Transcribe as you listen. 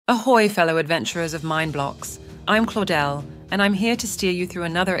Ahoy, fellow adventurers of MineBlox. I'm Claudel, and I'm here to steer you through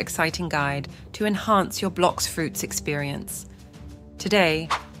another exciting guide to enhance your BloxFruits experience. Today,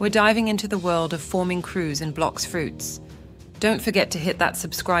 we're diving into the world of forming crews in BloxFruits. Don't forget to hit that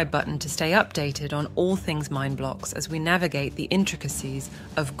subscribe button to stay updated on all things MineBlox as we navigate the intricacies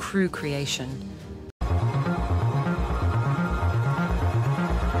of crew creation.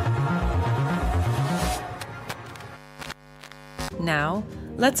 Now,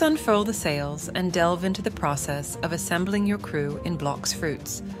 let's unfurl the sails and delve into the process of assembling your crew in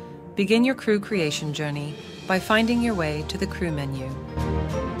BloxFruits. Begin your crew creation journey by finding your way to the crew menu.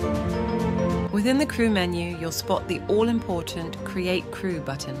 Within the crew menu, you'll spot the all-important Create Crew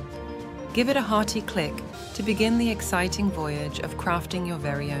button. Give it a hearty click to begin the exciting voyage of crafting your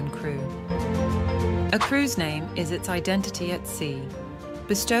very own crew. A crew's name is its identity at sea.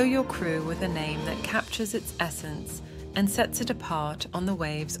 Bestow your crew with a name that captures its essence and sets it apart on the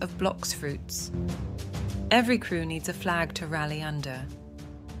waves of BloxFruits. Every crew needs a flag to rally under.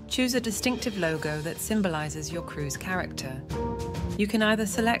 Choose a distinctive logo that symbolizes your crew's character. You can either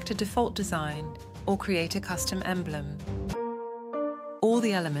select a default design or create a custom emblem. All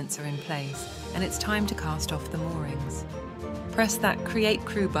the elements are in place, and it's time to cast off the moorings. Press that Create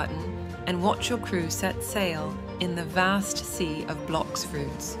Crew button and watch your crew set sail in the vast sea of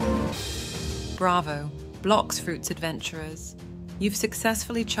BloxFruits. Bravo, BloxFruits adventurers. You've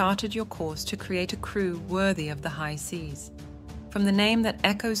successfully charted your course to create a crew worthy of the high seas. From the name that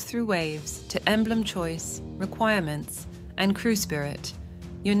echoes through waves to emblem choice, requirements, and crew spirit,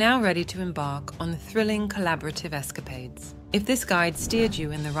 you're now ready to embark on the thrilling collaborative escapades. If this guide steered you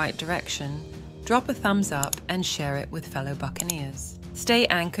in the right direction, drop a thumbs up and share it with fellow Buccaneers. Stay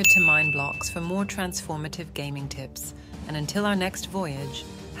anchored to MineBlox for more transformative gaming tips, and until our next voyage,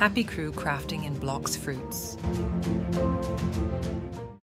 happy crew crafting in BloxFruits.